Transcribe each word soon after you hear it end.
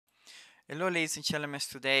Hello, ladies and gentlemen.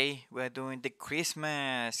 Today we're doing the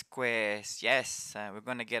Christmas quest. Yes, we're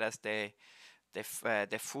gonna get us the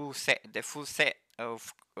full set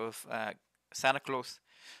of Santa Claus.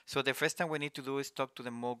 So the first thing we need to do is talk to the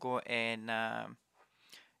Mogo and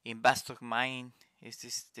in Bastok Mine. Is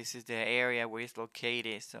this is the area where it's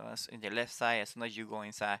located? So it's in the left side as soon as you go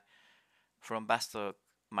inside from Bastok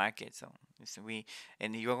Market. So we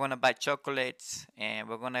and you're gonna buy chocolates and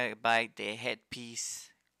we're gonna buy the headpiece.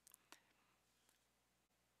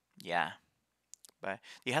 Yeah. But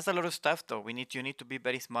it has a lot of stuff though. You need to be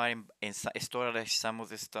very smart in storage some of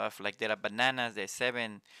the stuff. Like there are bananas, the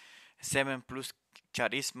seven plus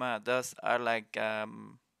charisma. Those are like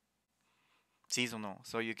seasonal,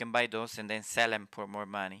 so you can buy those and then sell them for more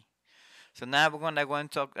money. So now we're gonna go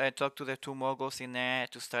and talk to the two moguls in there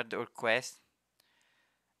to start the quest,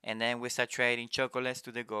 and then we start trading chocolates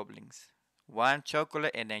to the goblins. One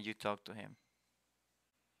chocolate, and then you talk to him.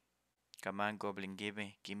 Come on, goblin, give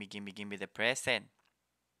me the present.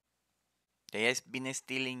 They has been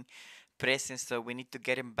stealing presents, so we need to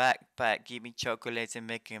get him back, give him chocolates and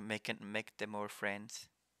make them more friends.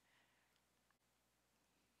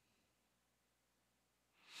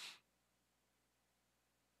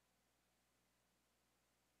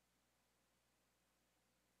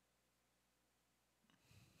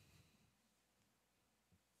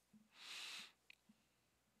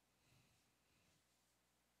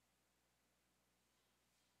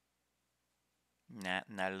 Nah,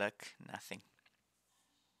 no luck, nothing.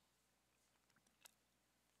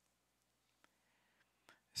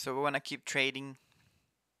 So we wanna keep trading.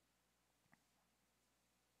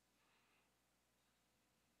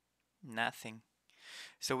 Nothing.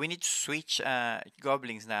 So we need to switch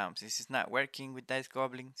goblins now. This is not working with those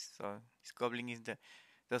goblins. So this goblin is the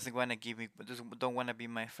doesn't wanna give me don't wanna be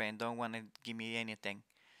my friend, don't wanna give me anything.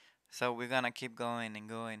 So we're gonna keep going and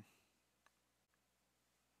going.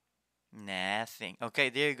 Nothing. Okay,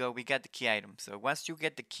 there you go. We got the key item. So once you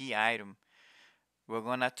get the key item, we're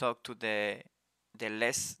gonna talk to the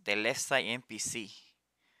left side NPC,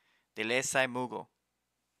 the left side Mugo.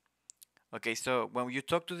 Okay, so when you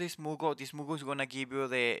talk to this Mugo is gonna give you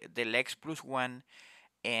the legs plus one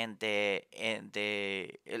and the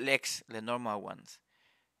legs, the normal ones.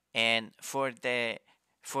 And for the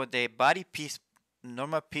body piece,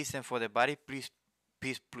 normal piece, and for the body piece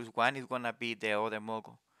plus one is gonna be the other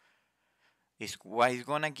Mugo. Is what he's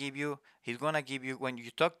gonna give you. He's gonna give you when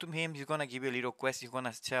you talk to him. He's gonna give you a little quest. He's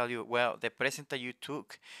gonna tell you, well, the present that you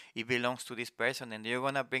took, it belongs to this person, and you're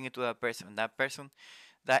gonna bring it to that person. That person,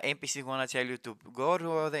 that NPC is gonna tell you to go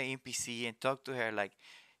to the NPC and talk to her. Like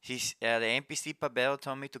the NPC Pavel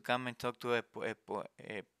told me to come and talk to a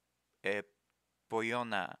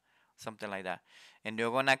Poyona, something like that. And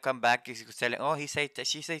you're gonna come back. He's telling, oh, she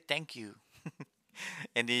said thank you.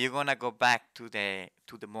 And then you're gonna go back to the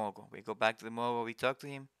mogul. We go back to the mogul. We talk to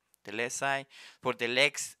him, the left side for the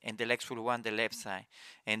legs, and the legs will want the left side.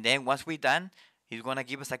 And then once we're done, he's gonna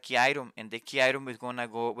give us a key item, and the key item is gonna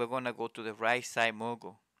go. We're gonna go to the right side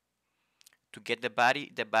mogul to get the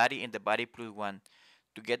body, and the body plus one.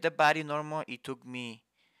 To get the body normal, it took me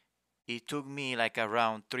like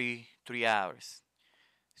around 3 hours.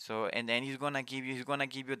 So and then he's gonna give you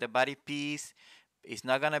the body piece. It's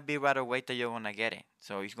not gonna be right away that you're gonna get it.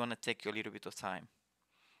 So it's gonna take you a little bit of time.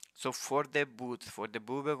 So for the boot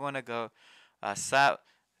we're gonna go south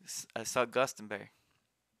South Gothenburg.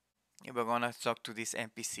 And we're gonna talk to this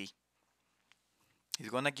NPC. He's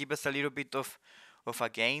gonna give us a little bit of a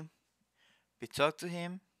game. We talk to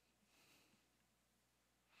him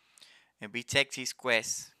and we take his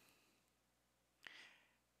quest.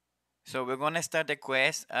 So we're gonna start the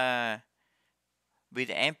quest with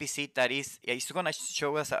the NPC that is it's gonna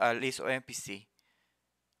show us a list of NPC.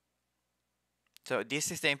 So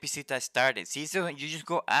this is the NPC that started. See, so you just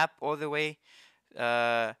go up all the way,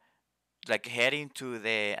 uh, like heading to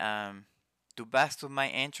the to back to my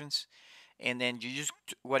entrance, and then you just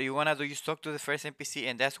what you wanna do is talk to the first NPC,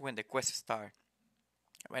 and that's when the quest start.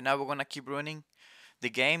 Right now we're gonna keep running. The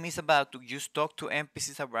game is about to just talk to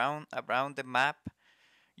NPCs around the map.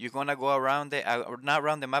 You're gonna go around not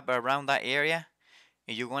around the map, but around that area,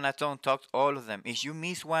 and you're gonna talk to all of them. If you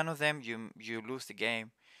miss one of them, you lose the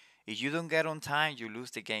game. If you don't get on time, you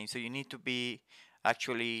lose the game. So you need to be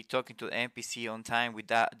actually talking to the NPC on time with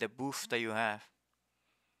the boost that you have.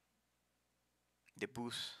 The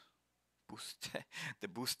boost, the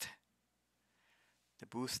boost, the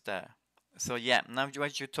booster. So yeah, now you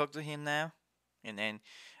want you talk to him now, and then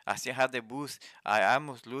as you have the boost, I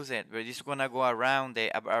almost lose it. We're just gonna go around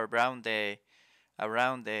the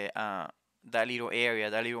that little area,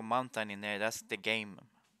 that little mountain in there. That's the game.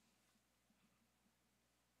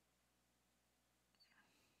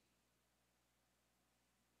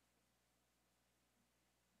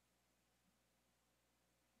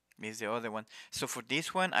 is the other one. So for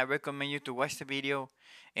this one, I recommend you to watch the video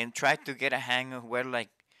and try to get a hang of where the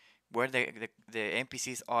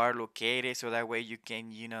NPCs are located, so that way you can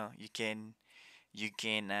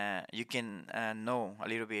know a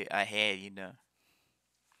little bit ahead,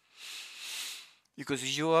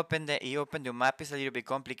 because you open the map, it's a little bit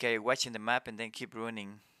complicated watching the map and then keep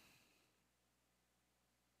running.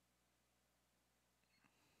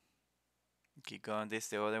 Keep going. This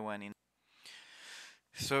the other one in.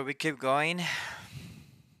 So we keep going.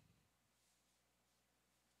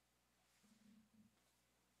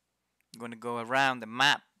 Gonna go around the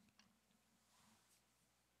map.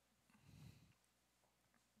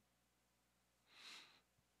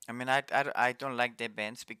 I mean, I don't like the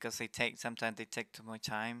events because sometimes they take too much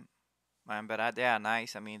time. But they are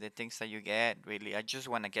nice. I mean, the things that you get, really, I just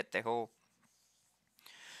want to get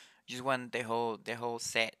just want the whole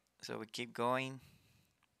set. So we keep going,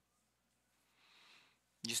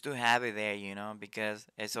 just to have it there, because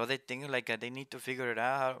it's other things like they need to figure it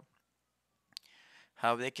out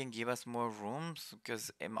how they can give us more rooms,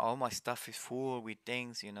 because all my stuff is full with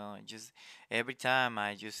things, just every time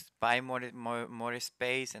I just buy more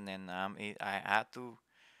space, and then I have to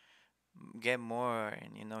get more,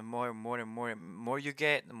 and more you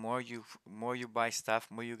get, the more you buy stuff,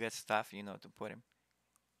 more you get stuff, to put in.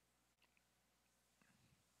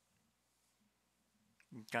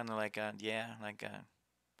 Kind of like yeah, like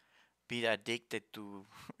be addicted to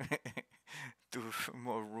to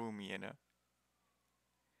more room.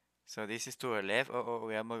 So this is to our left.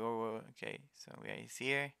 We have okay. So we are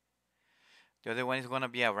here. The other one is gonna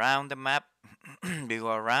be around the map. We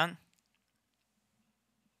go around.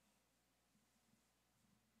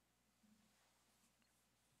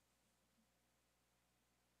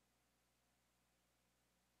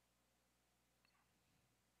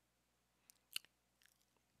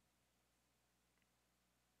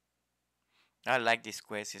 I like this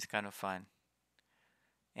quest. It's kind of fun.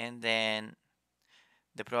 And then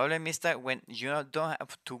the problem is that when you don't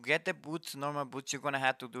have to get the boots, normal boots, you're gonna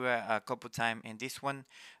have to do a couple times. And this one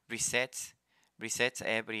resets, resets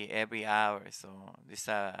every hour. So this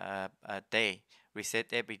a day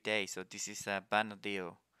reset every day. So this is a banner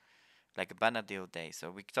deal, like a banner deal day.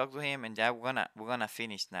 So we talk to him, and yeah, we're gonna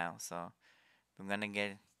finish now. So we're gonna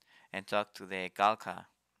get and talk to the Galka.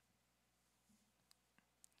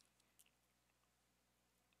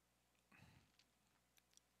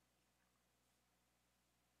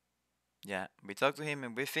 Yeah, we talk to him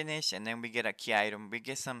and we finish, and then we get a key item. We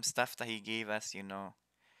get some stuff that he gave us,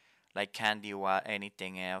 like candy or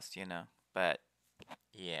anything else. But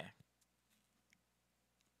yeah,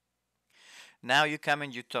 now you come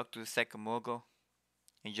and you talk to the second mogul,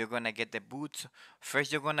 and you're gonna get the boots.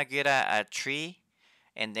 First, you're gonna get a tree,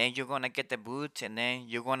 and then you're gonna get the boots, and then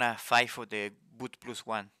you're gonna fight for the boot plus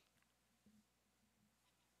one.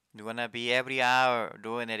 You're gonna be every hour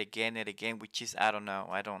doing it again and again, which is, I don't know.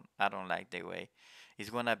 I don't like the way. It's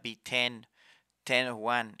gonna be 10 or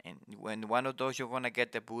 1, and when one of those, you're gonna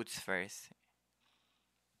get the boots first.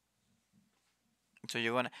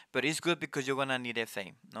 So but it's good because you're gonna need a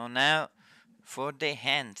thing. Now for the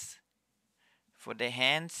hands. For the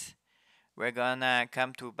hands, we're gonna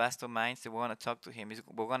come to Basto Mines, and we're gonna talk to him.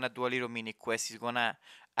 We're gonna do a little mini quest. He's gonna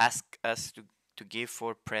ask us to give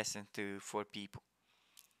 4 presents to 4 people.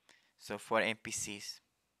 So 4 NPCs.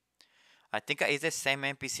 I think it's the same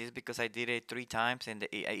NPCs because I did it 3 times, and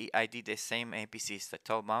I did the same NPCs. The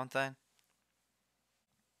tall mountain.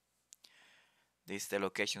 This is the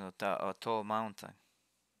location of the tall mountain.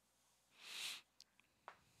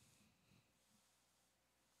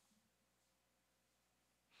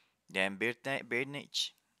 Then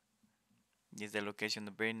Birnage. This is the location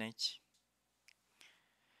of Birnage.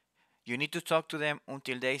 You need to talk to them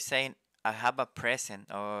until they say, "I have a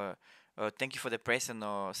present," or "Thank you for the present,"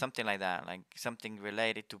 or something like that, like something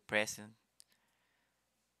related to present,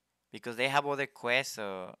 because they have other quests.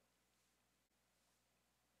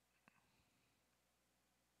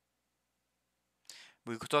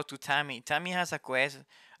 We could talk to Tammy. Tammy has a quest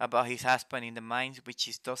about his husband in the mines,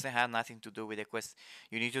 which doesn't have nothing to do with the quest.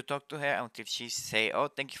 You need to talk to her until she say, "Oh,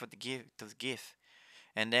 thank you for the gift,"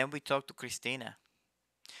 and then we talk to Christina.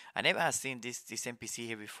 I never have seen this NPC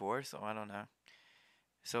here before, so I don't know.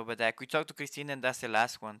 So, but we talk to Christina, and that's the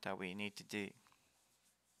last one that we need to do.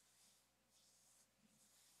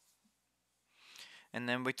 And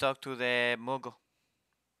then we talk to the Mogul.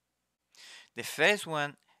 The first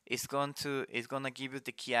one is gonna give you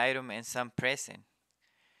the key item and some present.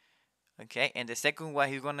 Okay, and the second one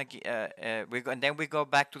he's gonna and then we go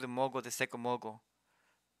back to the Mogul, the second Mogul,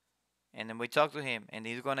 and then we talk to him, and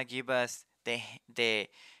he's gonna give us the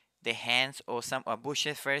the hands or some or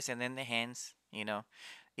bushes first and then the hands.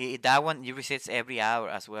 That one you resets every hour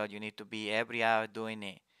as well. You need to be every hour doing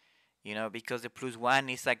it. Because the plus one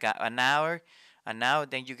is like an hour,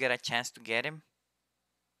 then you get a chance to get him.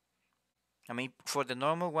 I mean, for the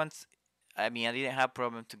normal ones, I mean, I didn't have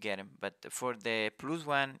problem to get him, but for the plus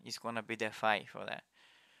one, it's gonna be the fight for that.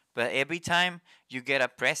 But every time you get a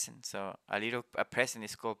present, so a present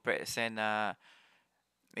is called present.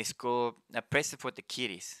 It's called a present for the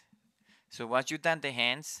kitties. So once you done the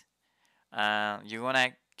hands, you're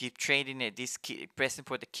gonna keep trading present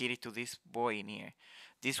for the kitty to this boy in here.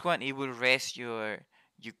 This one it will raise your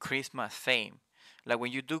Christmas fame. Like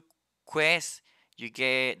when you do quests, you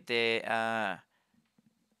get the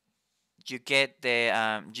you get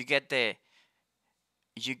the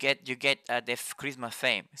Christmas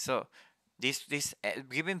fame. So this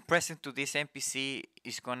giving present to this NPC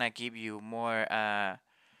is gonna give you more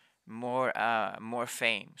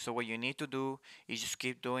fame. So what you need to do is just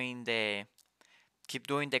keep doing the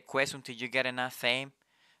quest until you get enough fame.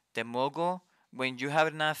 The mogul, when you have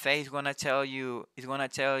enough fame, it's gonna tell you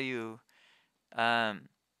um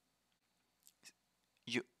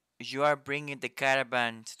you you are bringing the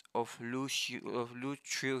caravans of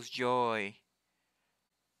Lucius joy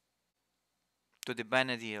to the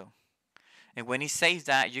Vanadil. And when he says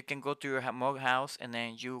that, you can go to your mog house and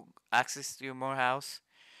then you access to your mog house,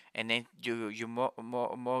 and then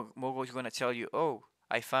mogul is gonna tell you, oh,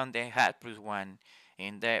 I found the hat plus one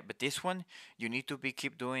in there. But this one, you need to be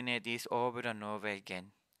keep doing this over and over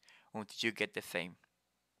again until you get the fame.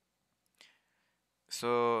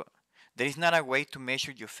 So there is not a way to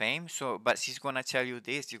measure your fame. So, but she's gonna tell you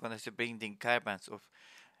this. You're gonna bring the caravans of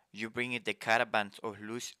you bring it the caravans of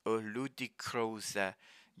ludicrous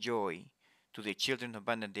joy to the children of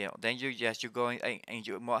Vanadale. Then you go in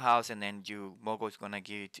your more house, and then you mogul is gonna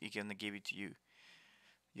give it to you.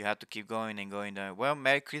 You have to keep going and going. Well,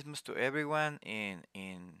 Merry Christmas to everyone in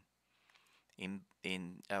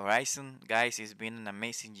Horizon, guys. It's been an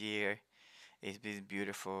amazing year. It's been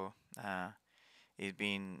beautiful. It's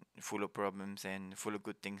been full of problems and full of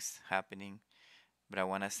good things happening. But I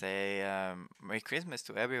wanna say Merry Christmas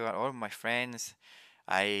to everyone, all my friends.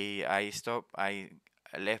 I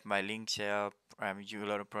left my link shell. You a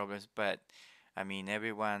lot of problems, but I mean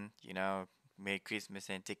everyone, Merry Christmas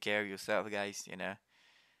and take care of yourself, guys.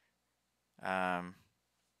 Um,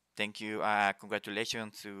 Thank you.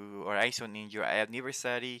 Congratulations to Horizon in your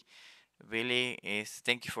anniversary. Really is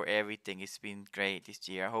thank you for everything. It's been great this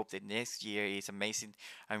year. I hope that next year is amazing.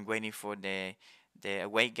 I'm waiting for the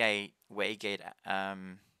Waygate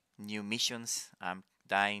new missions. I'm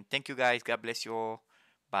dying. Thank you guys. God bless you all.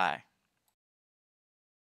 Bye.